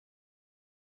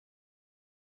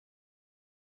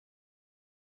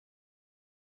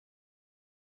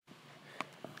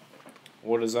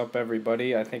What is up,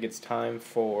 everybody? I think it's time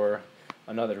for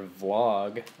another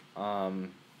vlog.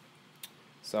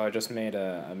 So I just made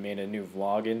a new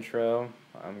vlog intro.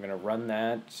 I'm gonna run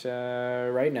that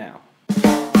right now.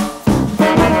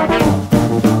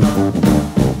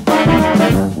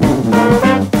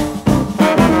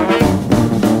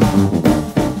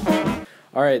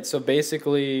 Alright, so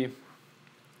basically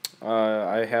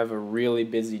I have a really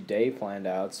busy day planned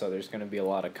out, so there's going to be a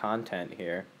lot of content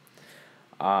here.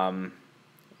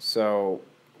 So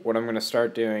what I'm going to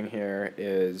start doing here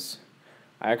is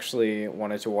I actually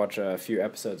wanted to watch a few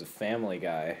episodes of Family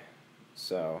Guy,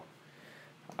 so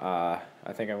I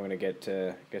think I'm going to get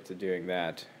to doing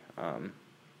that.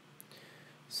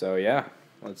 So yeah,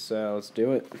 let's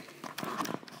do it.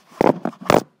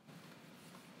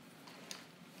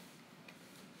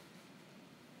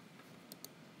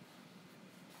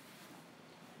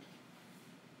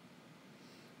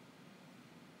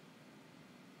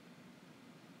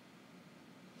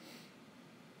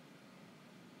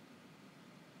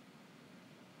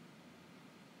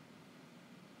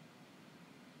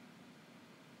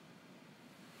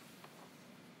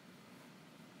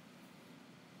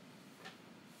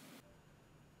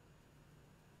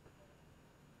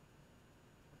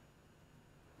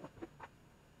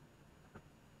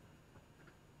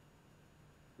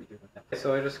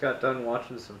 So I just got done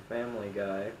watching some Family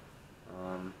Guy.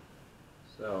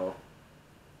 So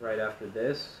right after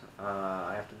this,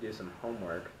 I have to do some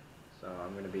homework. So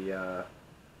I'm going to be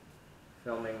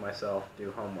filming myself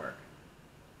do homework.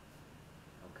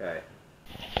 Okay.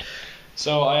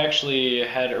 So I actually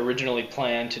had originally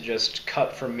planned to just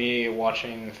cut from me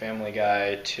watching Family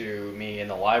Guy to me in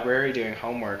the library doing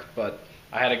homework, but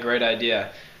I had a great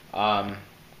idea.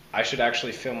 I should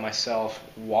actually film myself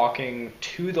walking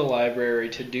to the library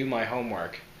to do my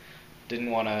homework.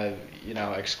 Didn't want to,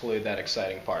 exclude that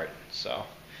exciting part, so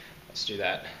let's do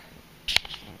that.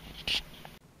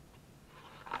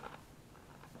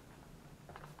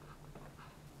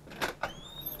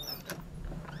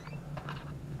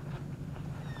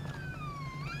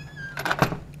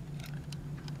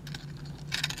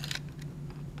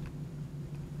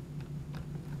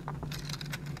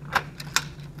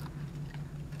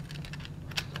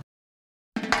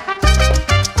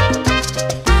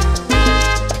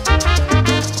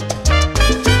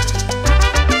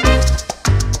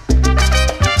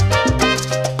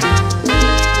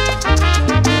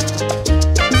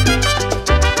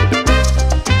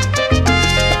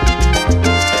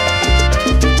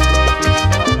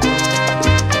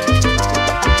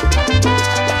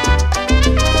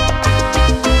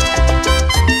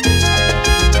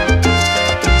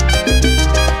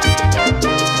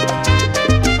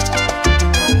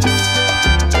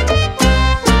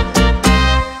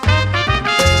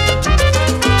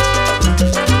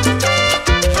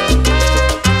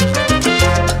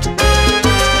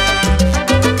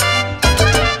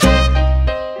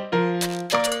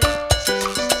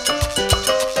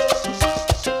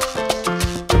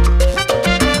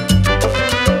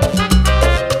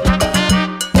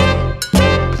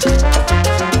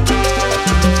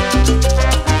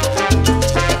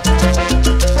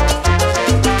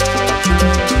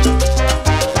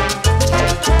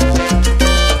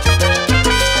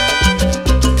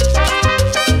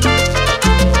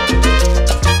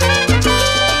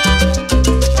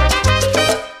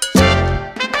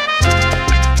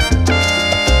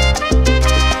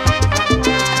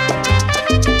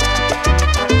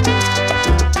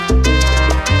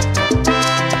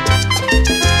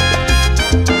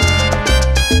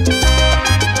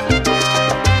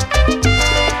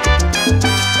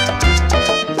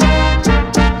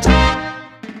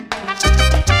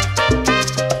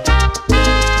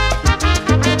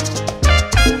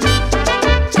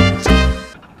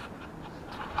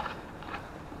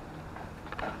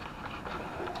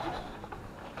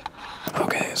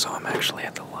 Okay, so I'm actually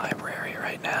at the library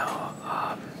right now.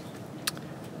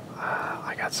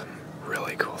 I got some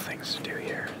really cool things to do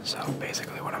here. So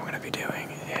basically what I'm going to be doing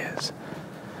is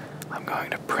I'm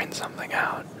going to print something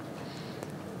out,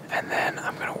 and then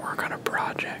I'm going to work on a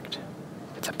project.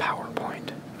 It's a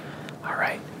PowerPoint.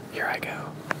 Alright, here I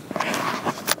go.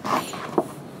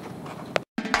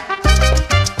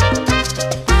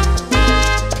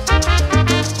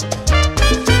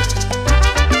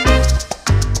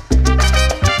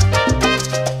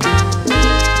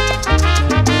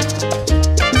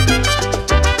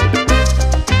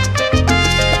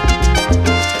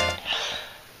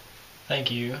 Thank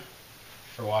you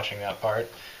for watching that part.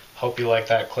 Hope you like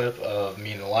that clip of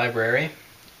me in the library.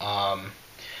 I'm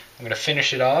going to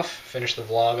finish the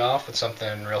vlog off with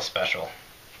something real special.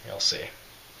 You'll see.